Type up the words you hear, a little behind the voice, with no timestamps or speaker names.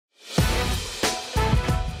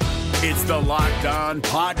It's the Locked On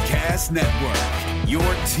Podcast Network, your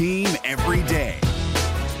team every day.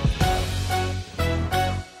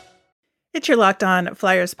 It's your Locked On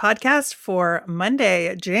Flyers podcast for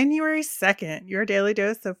Monday, January 2nd, your daily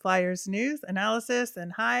dose of Flyers news, analysis,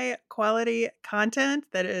 and high-quality content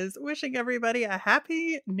that is wishing everybody a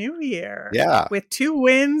happy new year. Yeah. With 2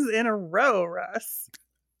 wins in a row, Russ.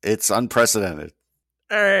 It's unprecedented.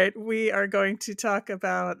 All right, we are going to talk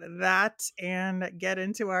about that and get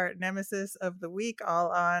into our nemesis of the week all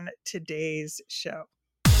on today's show.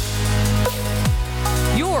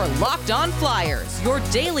 You're Locked On Flyers, your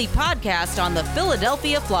daily podcast on the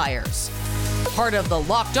Philadelphia Flyers. Part of the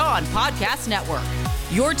Locked On Podcast Network,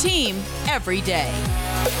 your team every day.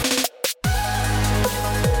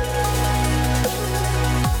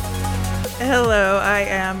 Hello, I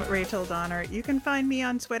am Rachel Donner. You can find me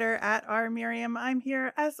on Twitter at rmiriam. I'm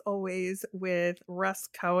here, as always, with Russ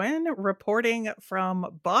Cohen, reporting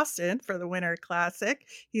from Boston for the Winter Classic.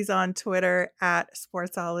 He's on Twitter at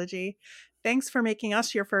Sportsology. Thanks for making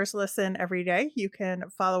us your first listen every day. You can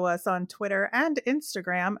follow us on Twitter and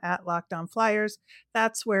Instagram at Locked On Flyers.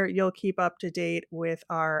 That's where you'll keep up to date with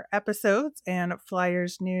our episodes and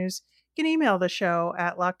Flyers news. You can email the show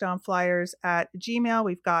at lockedonflyers@gmail.com.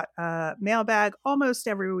 We've got a mailbag almost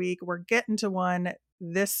every week. We're getting to one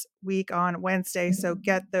this week on Wednesday, so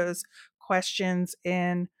get those questions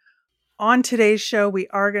in. On today's show, we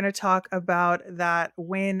are going to talk about that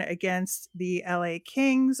win against the LA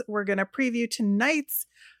Kings. We're going to preview tonight's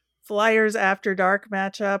Flyers After Dark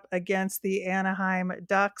matchup against the Anaheim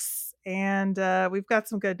Ducks. And we've got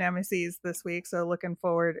some good nemesis this week, so looking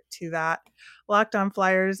forward to that. Locked On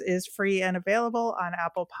Flyers is free and available on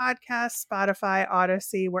Apple Podcasts, Spotify,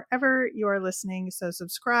 Odyssey, wherever you are listening. So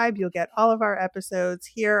subscribe. You'll get all of our episodes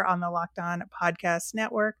here on the Locked On Podcast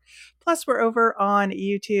Network. Plus, we're over on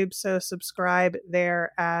YouTube, so subscribe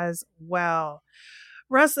there as well.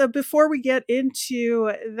 Russ, before we get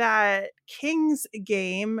into that Kings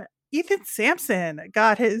game, Ethan Sampson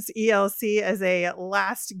got his ELC as a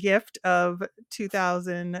last gift of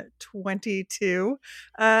 2022.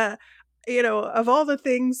 Of all the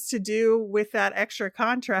things to do with that extra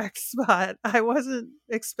contract spot, I wasn't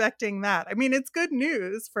expecting that. I mean, it's good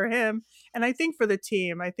news for him. And I think for the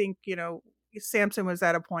team, I think, Sampson was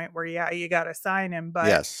at a point where, you got to sign him. But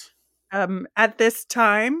Yes. At this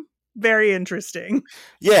time, very interesting.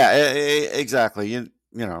 Yeah, exactly. You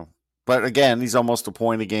know, but again, he's almost a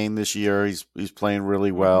point a game this year. He's playing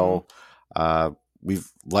really well. We've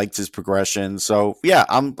liked his progression. So yeah,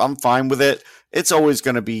 I'm fine with it. It's always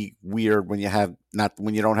going to be weird when you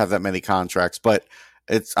don't have that many contracts, but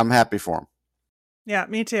I'm happy for him. Yeah,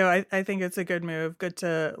 me too. I think it's a good move. Good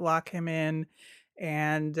to lock him in.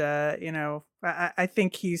 And, I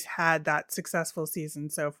think he's had that successful season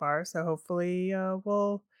so far. So hopefully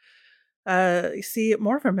we'll see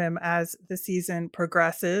more from him as the season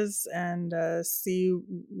progresses and see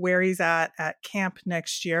where he's at camp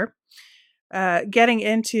next year. Getting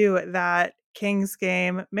into that Kings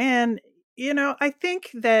game, man, I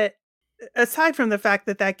think that aside from the fact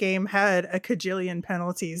that game had a cajillion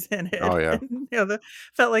penalties in it, Oh yeah,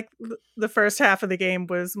 felt like the first half of the game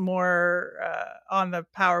was more on the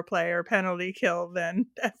power play or penalty kill than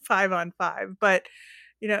 5-on-5. But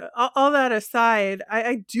all that aside,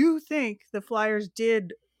 I do think the Flyers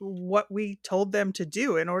did what we told them to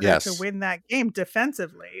do in order to win that game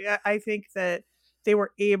defensively. I think that they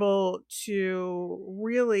were able to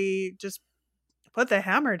really just put the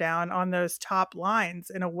hammer down on those top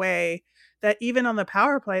lines in a way that even on the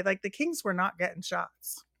power play, like the Kings were not getting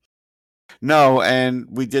shots. No, and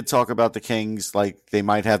we did talk about the Kings, like they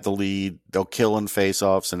might have the lead. They'll kill in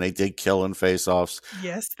faceoffs, and they did kill in faceoffs.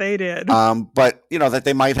 Yes, they did. But that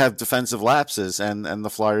they might have defensive lapses, and the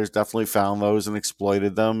Flyers definitely found those and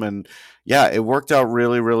exploited them. And yeah, it worked out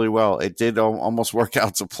really, really well. It did almost work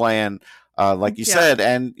out to plan, like you said,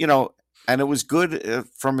 and and it was good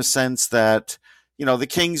from a sense that the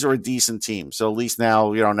Kings are a decent team. So at least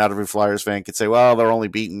now, not every Flyers fan could say, well, they're only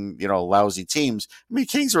beating, lousy teams. I mean,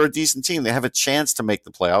 Kings are a decent team. They have a chance to make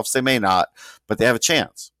the playoffs. They may not, but they have a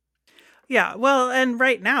chance. Yeah. Well, and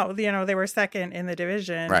right now, they were second in the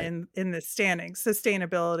division in the standings,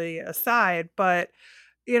 sustainability aside. But,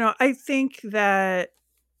 I think that,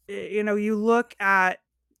 you look at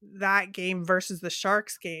that game versus the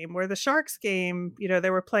Sharks game, where the Sharks game,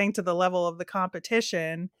 they were playing to the level of the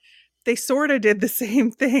competition. They sort of did the same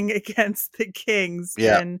thing against the Kings.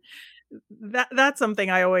 Yeah. And that's something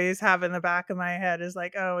I always have in the back of my head is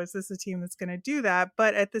like, oh, is this a team that's going to do that?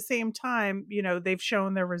 But at the same time, they've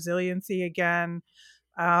shown their resiliency again.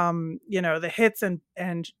 The hits and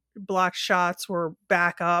block shots were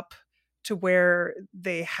back up to where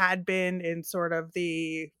they had been in sort of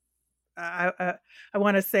the I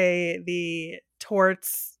want to say the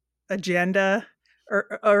Torts agenda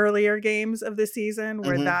earlier games of the season,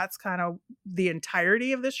 where Hmm. that's kind of the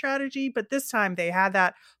entirety of the strategy. But this time they had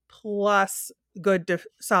that plus good,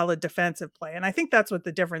 solid defensive play, and I think that's what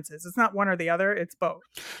the difference is. It's not one or the other; it's both.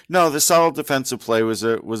 No, the solid defensive play was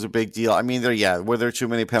a big deal. I mean, were there too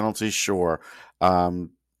many penalties? Sure.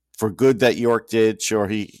 Um, for good that York did, sure.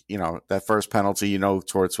 That first penalty,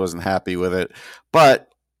 Torts wasn't happy with it, but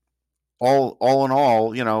all in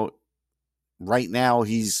all, right now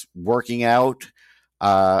he's working out.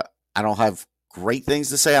 I don't have great things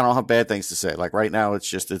to say. I don't have bad things to say. Like right now,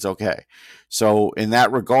 it's okay. So in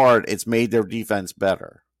that regard, it's made their defense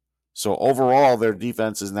better. So overall, their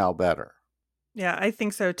defense is now better. Yeah, I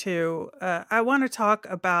think so too. I want to talk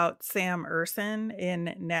about Sam Urson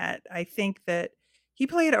in net. I think that he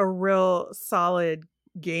played a real solid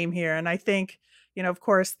game here. And I think, of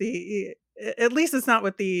course, at least it's not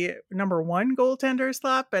with the number one goaltender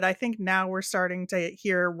slot, but I think now we're starting to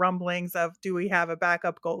hear rumblings of, do we have a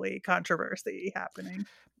backup goalie controversy happening?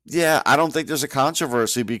 Yeah, I don't think there's a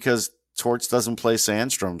controversy because Torts doesn't play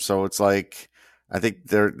Sandstrom. So it's like, I think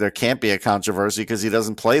there can't be a controversy because he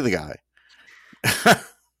doesn't play the guy.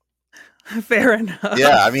 Fair enough.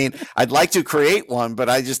 Yeah, I mean, I'd like to create one, but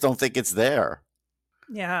I just don't think it's there.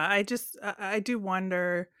 Yeah, I do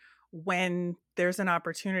wonder when there's an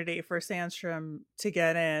opportunity for Sandstrom to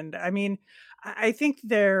get in. I mean, I think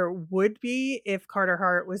there would be if Carter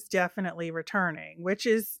Hart was definitely returning, which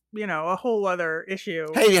is, a whole other issue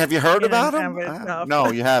Hey, have you heard in about and him? of itself.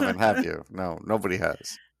 No, you haven't, have you? No, nobody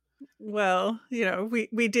has. Well,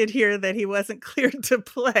 we did hear that he wasn't cleared to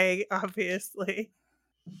play, obviously.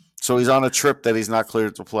 So he's on a trip that he's not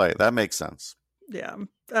cleared to play. That makes sense. Yeah.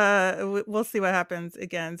 We'll see what happens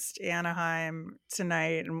against Anaheim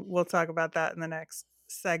tonight, and we'll talk about that in the next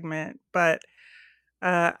segment. But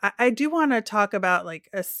I do want to talk about like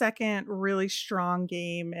a second really strong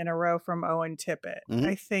game in a row from Owen Tippett. Mm-hmm.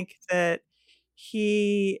 I think that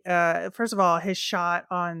he, first of all, his shot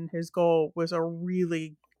on his goal was a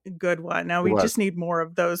really good one. Now we just need more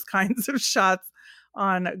of those kinds of shots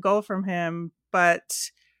on goal from him.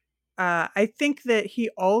 But I think that he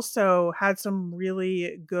also had some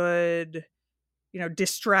really good,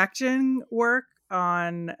 distraction work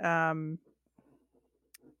on,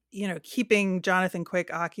 keeping Jonathan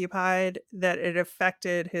Quick occupied, that it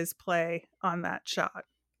affected his play on that shot.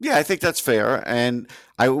 Yeah, I think that's fair. And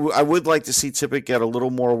I would like to see Tippett get a little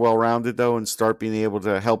more well-rounded, though, and start being able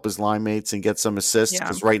to help his line mates and get some assists.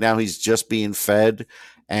 Because right now he's just being fed,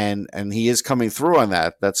 and he is coming through on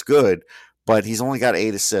that. That's good. But he's only got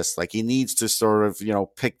 8 assists. Like, he needs to sort of,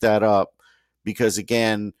 pick that up. Because,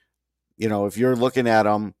 again, if you're looking at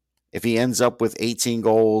him, if he ends up with 18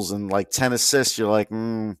 goals and like 10 assists, you're like,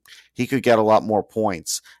 he could get a lot more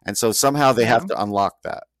points. And so somehow they have to unlock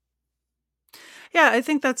that. Yeah, I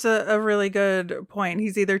think that's a really good point.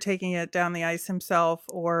 He's either taking it down the ice himself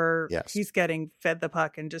or he's getting fed the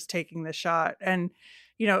puck and just taking the shot. And,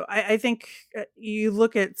 I think you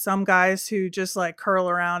look at some guys who just like curl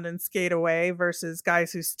around and skate away versus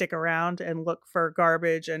guys who stick around and look for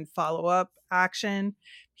garbage and follow up action.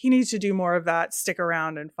 He needs to do more of that stick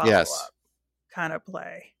around and follow up kind of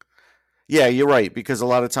play. Yeah, you're right. Because a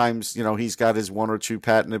lot of times, he's got his 1 or 2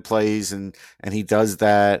 patented plays and he does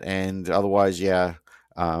that. And otherwise,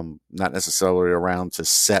 not necessarily around to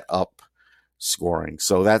set up scoring.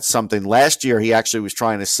 So that's something. Last year, he actually was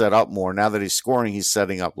trying to set up more. Now that he's scoring, he's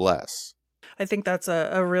setting up less. I think that's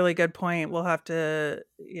a really good point. We'll have to,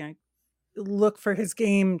 look for his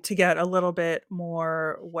game to get a little bit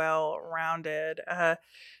more well-rounded.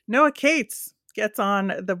 Noah Cates gets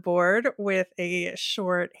on the board with a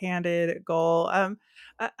short-handed goal.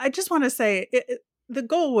 I just want to say the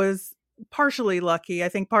goal was partially lucky. I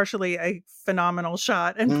think partially a phenomenal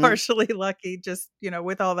shot and partially lucky just,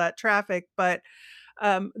 with all that traffic. But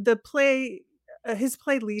the play, his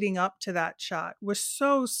play leading up to that shot was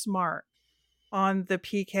so smart on the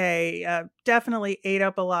PK. Definitely ate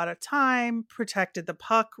up a lot of time, protected the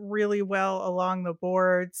puck really well along the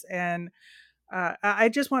boards. And I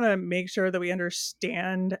just want to make sure that we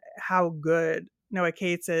understand how good Noah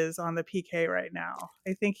Cates is on the PK right now.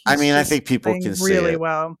 I think I think people can see really it.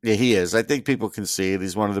 well. Yeah, he is. I think people can see it.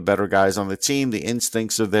 He's one of the better guys on the team. The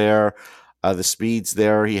instincts are there. The speed's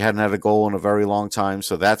there. He hadn't had a goal in a very long time,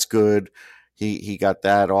 so that's good. He got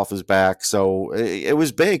that off his back. So it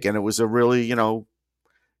was big, and it was a really,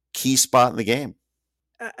 key spot in the game.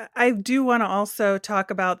 I do want to also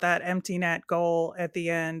talk about that empty net goal at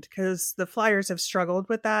the end, because the Flyers have struggled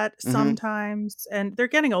with that sometimes, and they're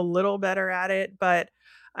getting a little better at it. But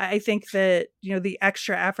I think that, the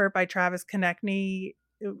extra effort by Travis Konechny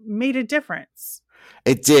made a difference.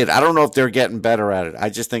 It did. I don't know if they're getting better at it. I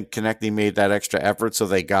just think Konechny made that extra effort, so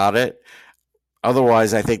they got it.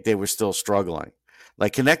 Otherwise, I think they were still struggling.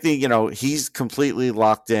 Like Konechny, he's completely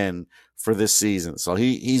locked in for this season, so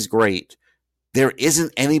he's great. There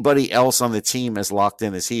isn't anybody else on the team as locked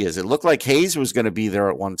in as he is. It looked like Hayes was going to be there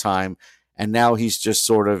at one time, and now he's just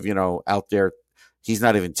sort of, out there. He's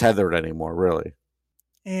not even tethered anymore, really.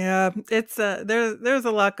 Yeah, it's there's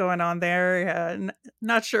a lot going on there.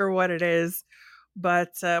 Not sure what it is,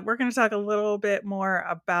 but we're going to talk a little bit more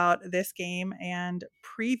about this game and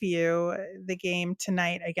preview the game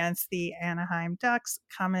tonight against the Anaheim Ducks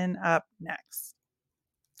coming up next.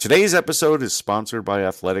 Today's episode is sponsored by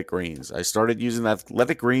Athletic Greens. I started using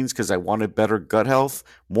Athletic Greens because I wanted better gut health,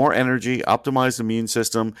 more energy, optimized immune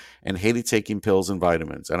system, and hated taking pills and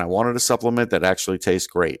vitamins. And I wanted a supplement that actually tastes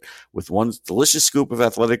great. With one delicious scoop of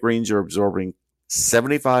Athletic Greens, you're absorbing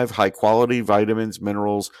 75 high-quality vitamins,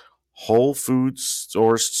 minerals, whole food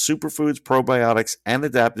sourced superfoods, probiotics, and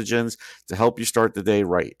adaptogens to help you start the day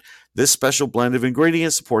right. This special blend of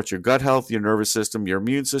ingredients supports your gut health, your nervous system, your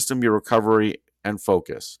immune system, your recovery, and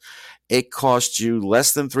focus. It costs you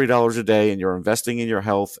less than $3 a day, and you're investing in your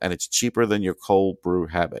health, and it's cheaper than your cold brew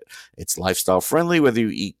habit. It's lifestyle friendly, whether you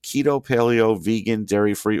eat keto, paleo, vegan,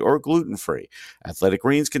 dairy-free, or gluten-free. Athletic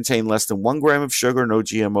Greens contain less than 1 gram of sugar, no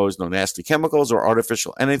GMOs, no nasty chemicals or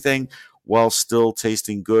artificial anything, while still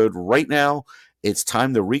tasting good. Right now, it's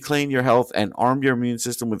time to reclaim your health and arm your immune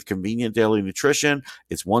system with convenient daily nutrition.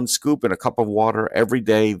 It's 1 scoop in a cup of water every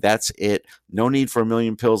day. That's it. No need for a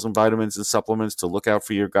million pills and vitamins and supplements to look out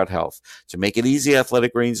for your gut health. To make it easy,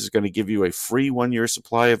 Athletic Greens is going to give you a free 1-year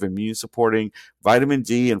supply of immune-supporting vitamin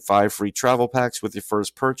D and 5 free travel packs with your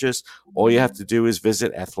first purchase. All you have to do is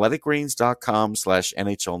visit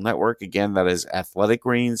athleticgreens.com/NHL Network. Again, that is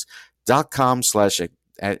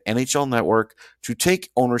athleticgreens.com/NHL Network to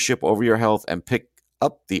take ownership over your health and pick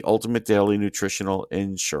up the ultimate daily nutritional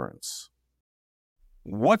insurance.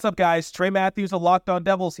 What's up, guys? Trey Matthews of Locked On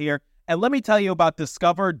Devils here, and let me tell you about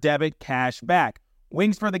Discover Debit Cash Back.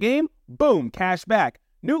 Wings for the game? Boom, cash back.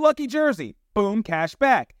 New lucky jersey? Boom, cash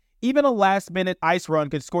back. Even a last-minute ice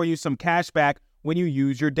run could score you some cash back when you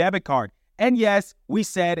use your debit card. And yes, we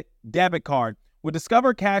said debit card. With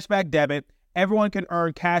Discover Cashback Debit, everyone can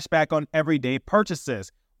earn cash back on everyday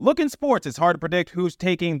purchases. Look, in sports, it's hard to predict who's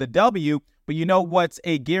taking the W, but you know what's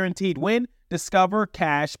a guaranteed win? Discover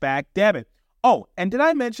Cashback Debit. Oh, and did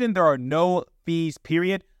I mention there are no fees,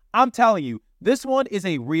 period? I'm telling you, this one is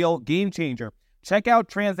a real game changer. Check out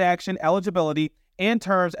transaction eligibility and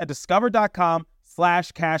terms at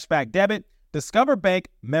discover.com/cashbackdebit. Discover Bank,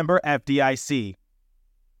 member FDIC.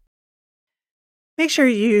 Make sure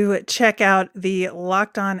you check out the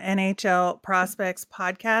Locked On NHL Prospects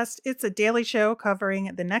podcast. It's a daily show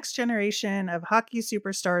covering the next generation of hockey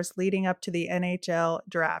superstars leading up to the NHL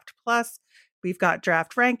draft. Plus, we've got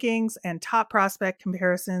draft rankings and top prospect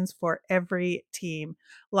comparisons for every team.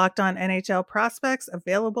 Locked On NHL Prospects,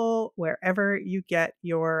 available wherever you get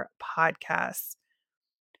your podcasts.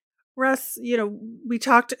 Russ, we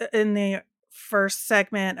talked in the first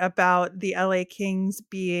segment about the LA Kings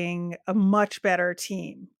being a much better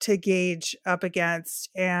team to gauge up against,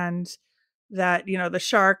 and that, the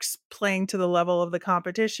Sharks playing to the level of the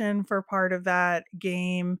competition for part of that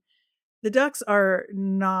game. The Ducks are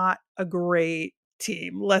not a great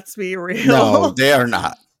team. Let's be real. No, they are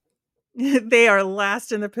not. They are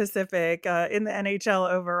last in the Pacific. In the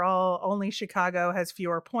NHL overall, only Chicago has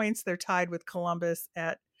fewer points. They're tied with Columbus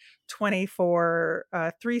at 24,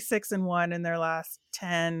 3-6-1 in their last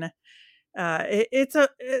 10.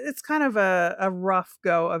 It's kind of a rough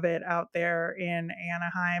go of it out there in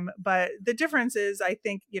Anaheim, but the difference is, I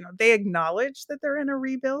think, they acknowledge that they're in a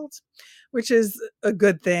rebuild, which is a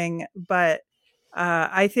good thing. But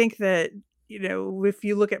I think that, if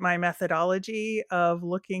you look at my methodology of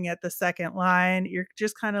looking at the second line, you're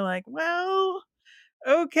just kind of like, well,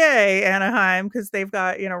 okay, Anaheim, because they've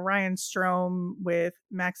got, Ryan Strome with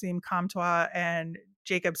Maxime Comtois and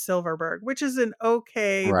Jacob Silverberg, which is an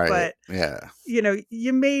okay, Right. but Yeah.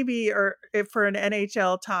 You maybe, or if for an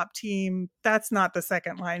NHL top team, that's not the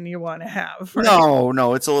second line you want to have. Right?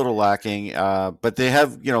 No, it's a little lacking. But they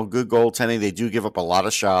have, good goaltending. They do give up a lot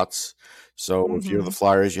of shots. So if you're the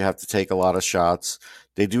Flyers, you have to take a lot of shots.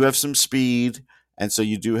 They do have some speed, and so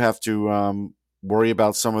you do have to worry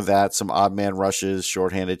about some of that, some odd man rushes,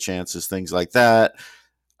 shorthanded chances, things like that.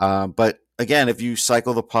 But again, if you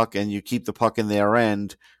cycle the puck and you keep the puck in their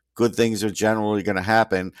end, good things are generally going to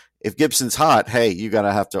happen. If Gibson's hot, hey, you got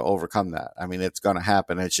to have to overcome that. I mean, it's going to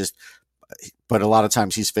happen. It's just, but a lot of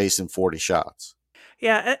times he's facing 40 shots.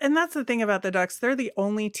 Yeah, and that's the thing about the Ducks. They're the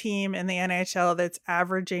only team in the NHL that's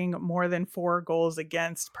averaging more than 4 goals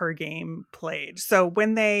against per game played. So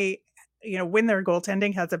when they, when their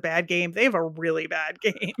goaltending has a bad game, they have a really bad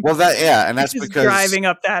game. Well, and Which that's is because driving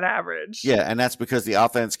up that average. yeah, and that's because the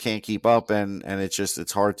offense can't keep up, and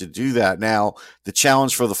it's hard to do that. Now, the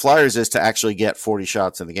challenge for the Flyers is to actually get 40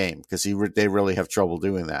 shots in the game because they really have trouble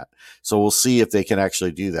doing that. So we'll see if they can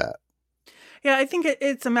actually do that. Yeah, I think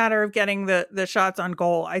it's a matter of getting the shots on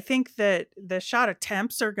goal. I think that the shot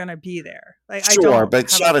attempts are going to be there. Like, Sure, I don't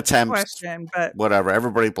but have shot a attempts, question, but whatever.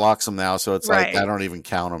 Everybody blocks them now, so it's like I right, don't even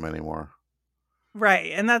count them anymore.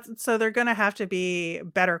 right, and so they're going to have to be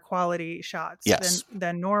better quality shots Yes.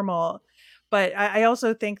 than normal. But I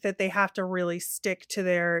also think that they have to really stick to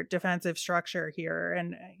their defensive structure here.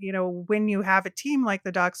 And when you have a team like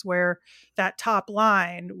the Ducks, where that top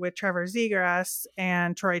line with Trevor Zegras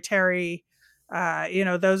and Troy Terry,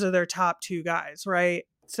 those are their top 2 guys, right?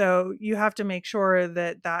 So you have to make sure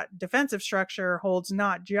that that defensive structure holds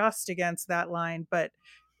not just against that line, but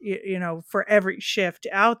for every shift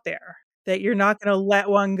out there, that you're not going to let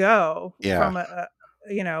one go Yeah. from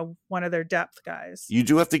one of their depth guys. You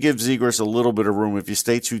do have to give Zegras a little bit of room. If you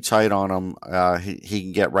stay too tight on him, he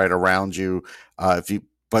can get right around you.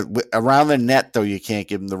 But around the net though, you can't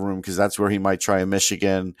give him the room because that's where he might try a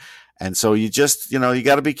Michigan. And so you just, you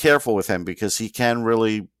got to be careful with him because he can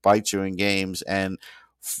really bite you in games. And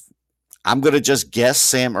I'm going to just guess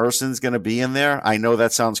Sam Erson's going to be in there. I know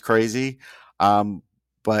that sounds crazy. And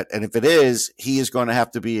if it is, he is going to have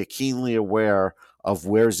to be keenly aware of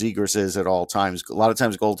where Zegras is at all times. A lot of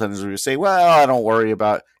times goaltenders will say, well, I don't worry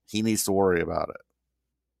about it. He needs to worry about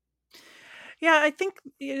it. Yeah, I think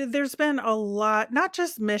there's been a lot, not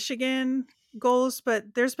just Michigan goals,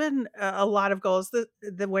 but there's been a lot of goals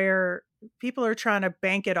that where people are trying to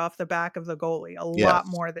bank it off the back of the goalie a lot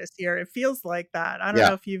more this year. It feels like that. I don't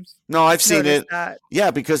know if you've I've seen it. That.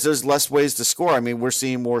 Yeah, because there's less ways to score. I mean, we're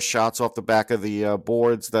seeing more shots off the back of the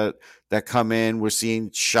boards that come in. We're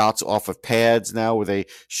seeing shots off of pads now where they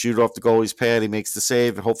shoot off the goalie's pad. He makes the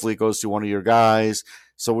save. Hopefully it goes to one of your guys.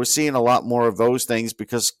 So we're seeing a lot more of those things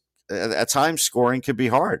because at times scoring can be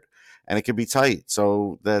hard and it can be tight.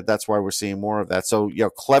 So that's why we're seeing more of that. So,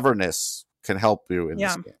 cleverness can help you in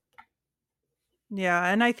this game. Yeah,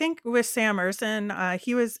 and I think with Sam Ersson,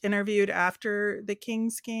 he was interviewed after the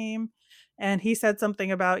Kings game, and he said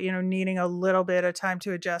something about, needing a little bit of time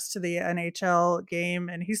to adjust to the NHL game,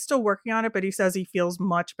 and he's still working on it, but he says he feels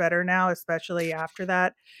much better now, especially after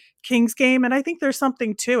that Kings game. And I think there's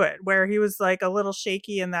something to it where he was like a little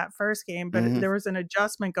shaky in that first game, but there was an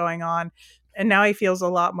adjustment going on, and now he feels a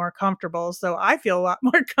lot more comfortable. So I feel a lot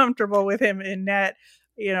more comfortable with him in net,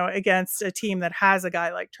 against a team that has a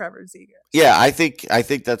guy like Trevor Zegras. Yeah, I think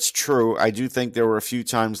that's true. I do think there were a few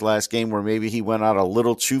times last game where maybe he went out a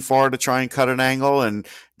little too far to try and cut an angle, and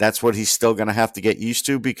that's what he's still going to have to get used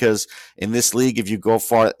to because in this league, if you go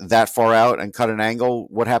that far out and cut an angle,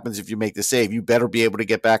 what happens if you make the save? You better be able to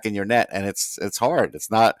get back in your net, and it's hard.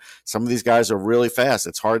 It's not. Some of these guys are really fast.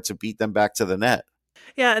 It's hard to beat them back to the net.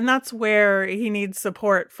 Yeah, and that's where he needs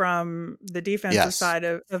support from the defensive side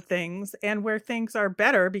of things, and where things are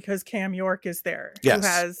better because Cam York is there, who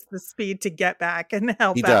has the speed to get back and help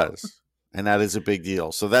out. He does, and that is a big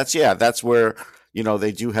deal. So that's where,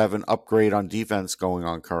 they do have an upgrade on defense going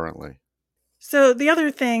on currently. So the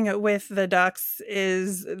other thing with the Ducks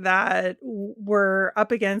is that we're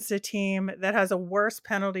up against a team that has a worse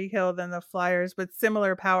penalty kill than the Flyers, but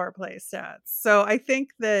similar power play stats. So I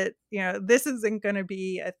think that, this isn't going to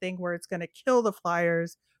be a thing where it's going to kill the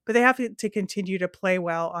Flyers, but they have to continue to play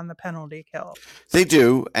well on the penalty kill. They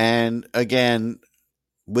do. And again,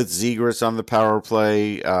 with Zegras on the power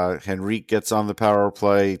play, Henrique gets on the power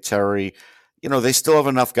play, Terry, they still have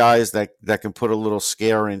enough guys that can put a little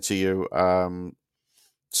scare into you.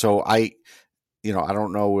 So I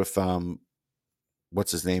don't know if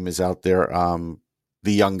what's his name is out there,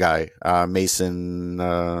 the young guy,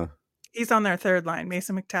 Mason. He's on their third line,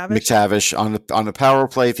 Mason McTavish. McTavish on the power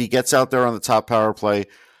play. If he gets out there on the top power play,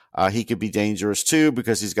 he could be dangerous too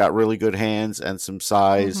because he's got really good hands and some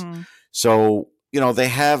size. Mm-hmm. So they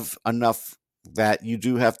have enough that you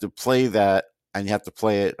do have to play that, and you have to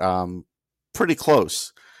play it pretty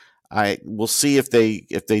close. We'll see if they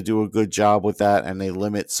do a good job with that and they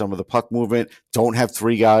limit some of the puck movement. Don't have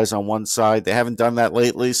 3 guys on one side. They haven't done that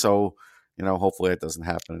lately, so hopefully it doesn't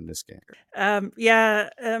happen in this game.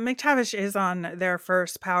 McTavish is on their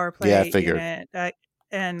first power play unit,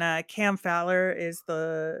 and Cam Fowler is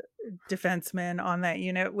the defenseman on that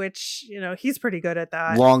unit, which he's pretty good at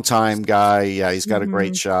that. Long time guy, yeah, he's got a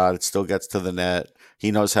great shot. It still gets to the net.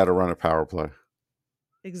 He knows how to run a power play.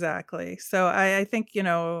 Exactly. So I think,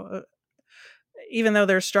 even though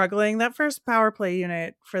they're struggling, that first power play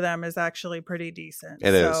unit for them is actually pretty decent.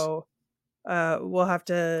 It is. So we'll have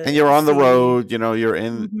And to you're on the see. road, you're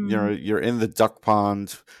in, Mhm. you're in the duck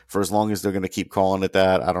pond for as long as they're going to keep calling it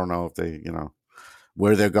that. I don't know if they,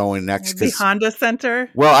 where they're going next. The Cause, Honda Center.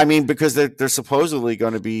 well, I mean, because they're supposedly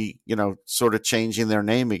going to be, sort of changing their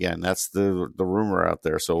name again. That's the rumor out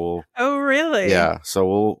there. So Oh, really? yeah.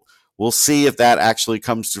 So we'll see if that actually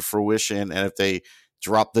comes to fruition and if they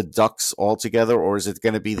drop the Ducks altogether, or is it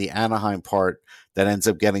going to be the Anaheim part that ends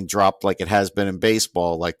up getting dropped like it has been in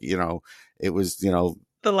baseball? Like, it was,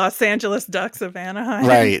 The Los Angeles Ducks of Anaheim.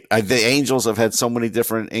 right. The Angels have had so many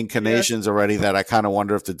different Yes. inclinations already that I kind of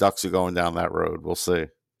wonder if the Ducks are going down that road. We'll see.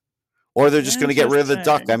 Or they're just going to get rid of the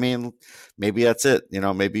duck. I Interesting. mean, maybe that's it.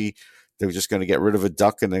 Maybe they're just going to get rid of a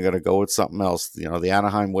duck and they're going to go with something else. The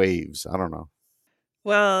Anaheim Waves. I don't know.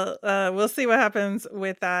 Well, we'll see what happens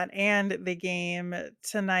with that and the game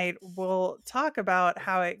tonight. We'll talk about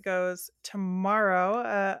how it goes tomorrow.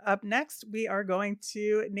 Up next, we are going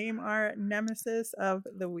to name our nemesis of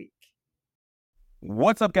the week.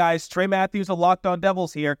 What's up, guys? Trey Matthews of Locked On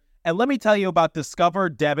Devils here, and let me tell you about Discover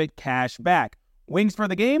Debit Cash Back. Wings for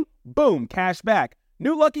the game? Boom, cash back.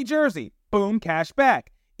 New lucky jersey? Boom, cash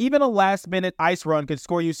back. Even a last-minute ice run could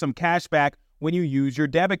score you some cash back when you use your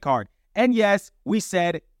debit card. And yes, we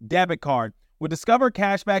said debit card. With Discover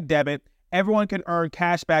Cashback Debit, everyone can earn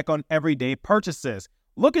cash back on everyday purchases.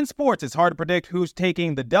 Look, in sports, it's hard to predict who's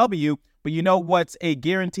taking the W, but you know what's a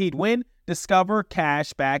guaranteed win? Discover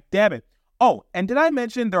Cashback Debit. Oh, and did I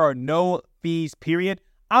mention there are no fees, period?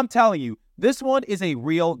 I'm telling you, this one is a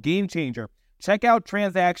real game changer. Check out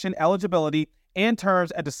transaction eligibility and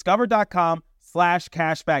terms at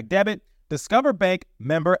discover.com/cashbackdebit. Discover Bank,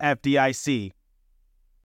 member FDIC.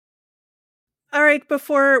 All right,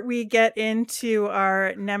 before we get into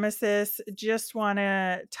our nemesis, just want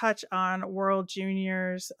to touch on World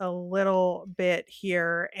Juniors a little bit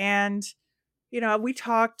here. And we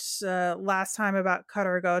talked last time about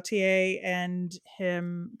Cutter Gauthier and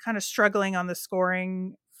him kind of struggling on the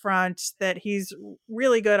scoring front, that he's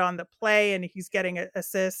really good on the play and he's getting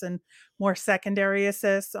assists and more secondary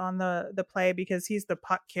assists on the play because he's the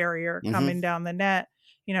puck carrier Mm-hmm. coming down the net,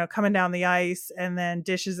 coming down the ice and then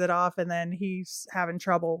dishes it off. And then he's having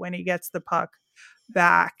trouble when he gets the puck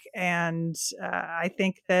back. And I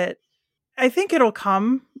think it'll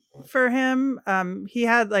come for him. He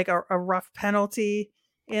had like a rough penalty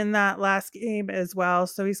in that last game as well.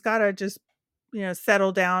 So he's got to just,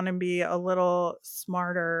 settle down and be a little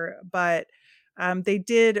smarter. But they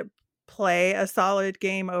did play a solid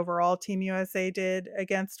game overall. Team USA did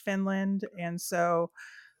against Finland. And so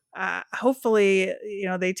hopefully,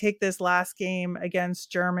 they take this last game against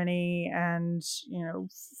Germany and,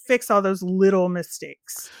 fix all those little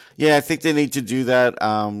mistakes. Yeah, I think they need to do that.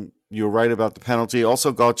 You're right about the penalty.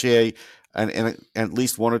 Also, Gauthier, in at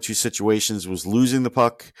least one or two situations, was losing the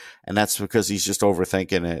puck, and that's because he's just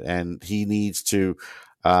overthinking it, and he needs to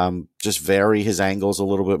just vary his angles a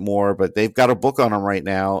little bit more. But they've got a book on him right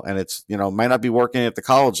now, and it's might not be working at the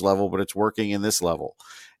college level, but it's working in this level,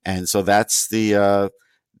 and so that's the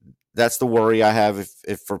worry I have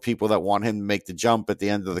if for people that want him to make the jump at the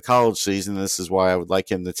end of the college season. This is why I would like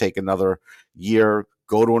him to take another year,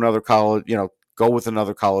 go to another college, go with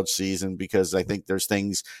another college season, because I think there's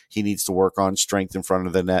things he needs to work on, strength in front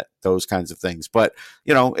of the net, those kinds of things. But,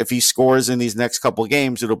 if he scores in these next couple of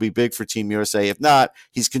games, it'll be big for Team USA. If not,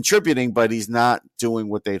 he's contributing, but he's not doing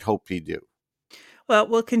what they'd hope he'd do. Well,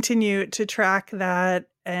 we'll continue to track that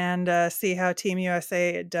and see how Team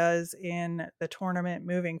USA does in the tournament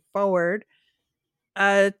moving forward.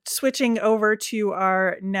 Switching over to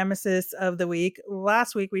our nemesis of the week.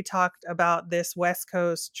 Last week we talked about this West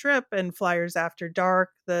Coast trip and Flyers After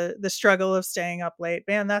Dark, the struggle of staying up late.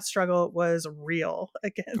 Man, that struggle was real Oh,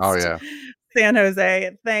 against yeah. San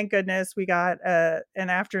Jose. Thank goodness we got an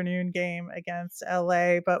afternoon game against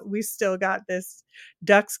LA, but we still got this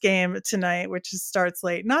Ducks game tonight, which starts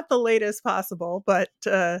late. Not the latest possible, but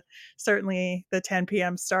certainly the 10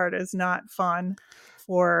 p.m. start is not fun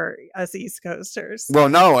for us East Coasters. Well,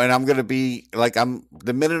 no, and I'm going to be like,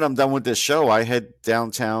 the minute I'm done with this show, I head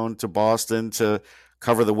downtown to Boston to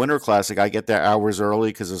cover the Winter Classic. I get there hours early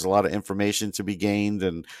because there's a lot of information to be gained,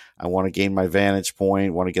 and I want to gain my vantage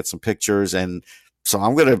point, want to get some pictures, and so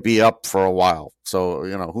I'm going to be up for a while. So,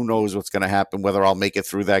 who knows what's going to happen, whether I'll make it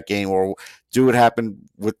through that game or do it happen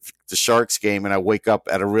with the Sharks game and I wake up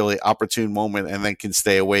at a really opportune moment and then can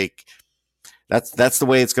stay awake. That's the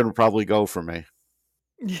way it's going to probably go for me.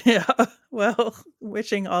 Yeah, well,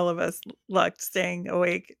 wishing all of us luck staying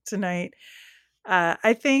awake tonight.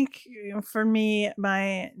 I think for me,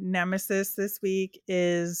 my nemesis this week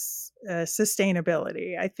is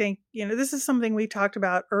sustainability. I think, this is something we talked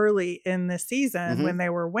about early in the season Hmm. when they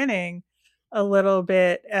were winning a little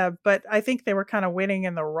bit, but I think they were kind of winning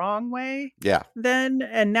in the wrong way Yeah. then.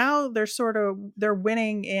 And now they're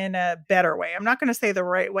winning in a better way. I'm not going to say the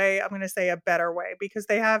right way. I'm going to say a better way because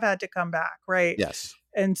they have had to come back. Right. Yes.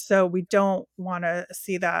 And so we don't want to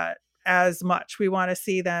see that as much. We want to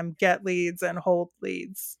see them get leads and hold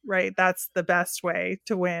leads, right? That's the best way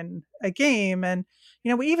to win a game. And,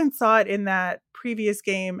 we even saw it in that previous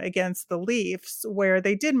game against the Leafs where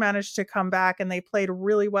they did manage to come back and they played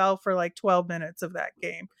really well for like 12 minutes of that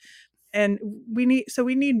game. And we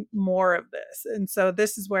need more of this. And so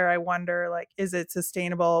this is where I wonder, like, is it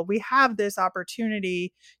sustainable? We have this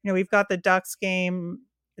opportunity. We've got the Ducks game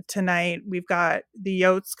tonight. We've got the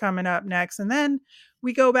Yotes coming up next. And then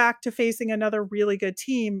we go back to facing another really good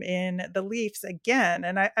team in the Leafs again.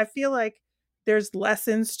 And I feel like there's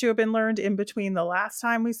lessons to have been learned in between the last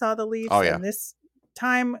time we saw the Leafs Oh, yeah. and this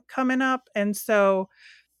time coming up. And so,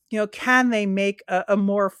 can they make a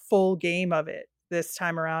more full game of it this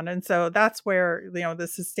time around? And so that's where, the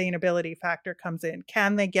sustainability factor comes in.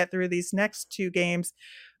 Can they get through these next two games?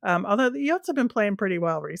 Although the Yotes have been playing pretty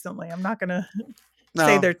well recently. I'm not going to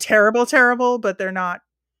say No. they're terrible, but they're not,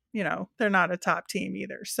 they're not a top team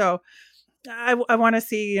either. So I want to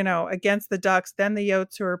see, against the Ducks, then the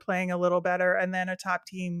Yotes who are playing a little better, and then a top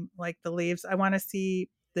team like the Leafs. I want to see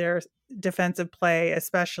their defensive play,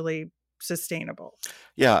 especially sustainable.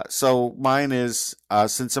 Yeah, so mine is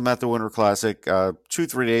since I'm at the Winter Classic,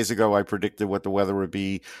 2-3 days ago, I predicted what the weather would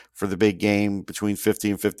be for the big game between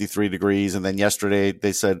 50 and 53 degrees. And then yesterday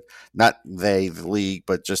they said, not they, the league,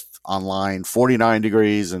 but just online, 49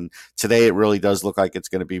 degrees. And today it really does look like it's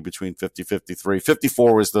going to be between 50, 53.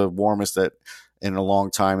 54 was the warmest in a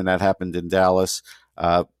long time, and that happened in Dallas.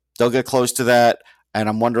 They'll get close to that. And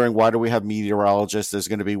I'm wondering, why do we have meteorologists? There's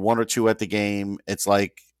going to be one or two at the game. It's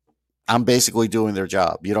like, I'm basically doing their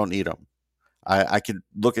job. You don't need them. I could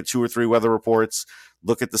look at 2 or 3 weather reports,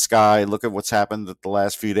 look at the sky, look at what's happened the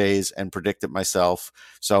last few days, and predict it myself.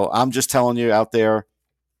 So I'm just telling you out there,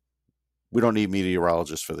 we don't need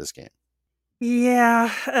meteorologists for this game.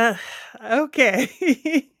 Yeah.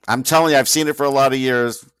 Okay. I'm telling you, I've seen it for a lot of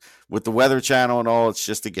years with the Weather Channel and all. It's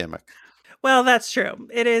just a gimmick. Well, that's true.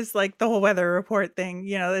 It is like the whole weather report thing,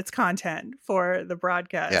 it's content for the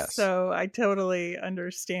broadcast. Yes. So I totally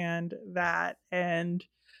understand that. And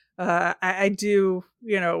I do,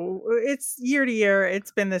 it's year to year.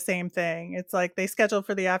 It's been the same thing. It's like they schedule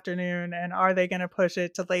for the afternoon, and are they going to push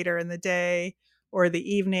it to later in the day or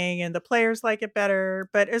the evening? And the players like it better.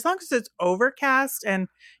 But as long as it's overcast, and,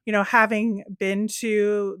 having been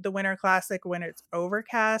to the Winter Classic when it's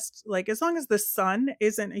overcast, like as long as the sun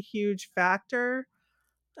isn't a huge factor,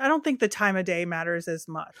 I don't think the time of day matters as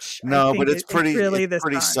much. I No, think but it's really the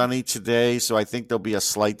sun. sunny today, so I think there'll be a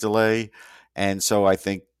slight delay. And so I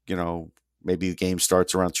think, maybe the game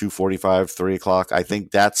starts around 2:45, 3 o'clock. I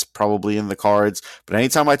think that's probably in the cards. But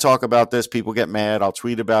anytime I talk about this, people get mad. I'll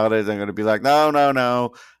tweet about it. They're going to be like,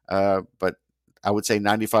 no. But I would say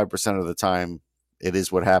 95% of the time, it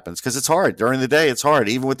is what happens. Because it's hard. During the day, it's hard.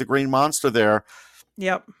 Even with the green monster there.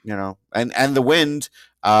 Yep. And the wind.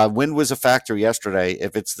 Wind was a factor yesterday.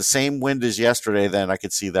 If it's the same wind as yesterday, then I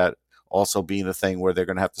could see that also being a thing where they're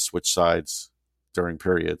going to have to switch sides during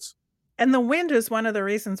periods. And the wind is one of the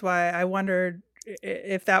reasons why I wondered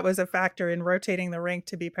if that was a factor in rotating the rink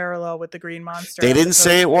to be parallel with the green monster. They didn't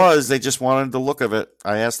say it was. They just wanted the look of it.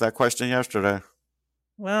 I asked that question yesterday.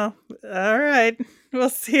 Well, all right.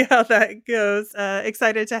 We'll see how that goes.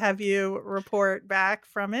 Excited to have you report back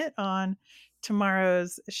from it on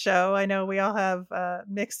tomorrow's show. I know we all have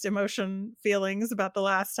mixed feelings about the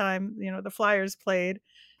last time, the Flyers played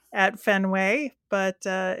at Fenway, but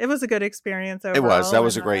it was a good experience overall. It was. That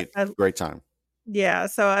was a great time. Yeah,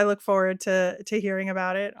 so I look forward to hearing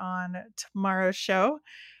about it on tomorrow's show.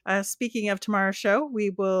 Speaking of tomorrow's show, we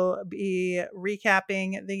will be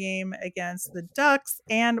recapping the game against the Ducks,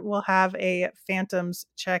 and we'll have a Phantoms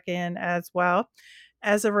check-in as well.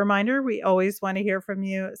 As a reminder, we always want to hear from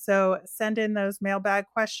you, so send in those mailbag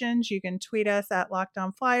questions. You can tweet us at Locked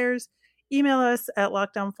On Flyers, email us at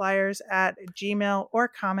lockedonflyers@gmail.com, or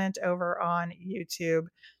comment over on YouTube.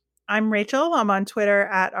 I'm Rachel. I'm on Twitter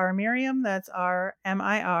at rmiriam. That's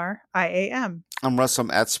RMIRIAM. I'm Russ. I'm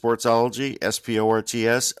at Sportsology,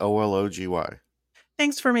 SPORTSOLOGY.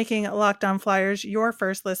 Thanks for making Locked On Flyers your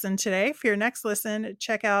first listen today. For your next listen,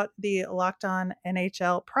 check out the Locked On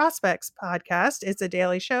NHL Prospects podcast. It's a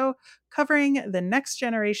daily show covering the next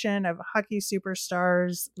generation of hockey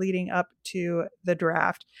superstars leading up to the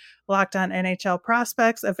draft. Locked On NHL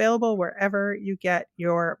Prospects, available wherever you get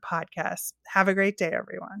your podcasts. Have a great day,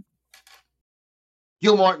 everyone.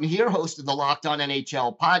 Gil Martin here, host of the Locked On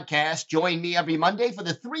NHL podcast. Join me every Monday for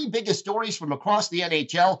the 3 biggest stories from across the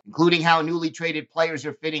NHL, including how newly traded players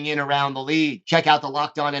are fitting in around the league. Check out the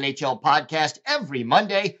Locked On NHL podcast every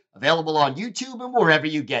Monday, available on YouTube and wherever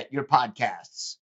you get your podcasts.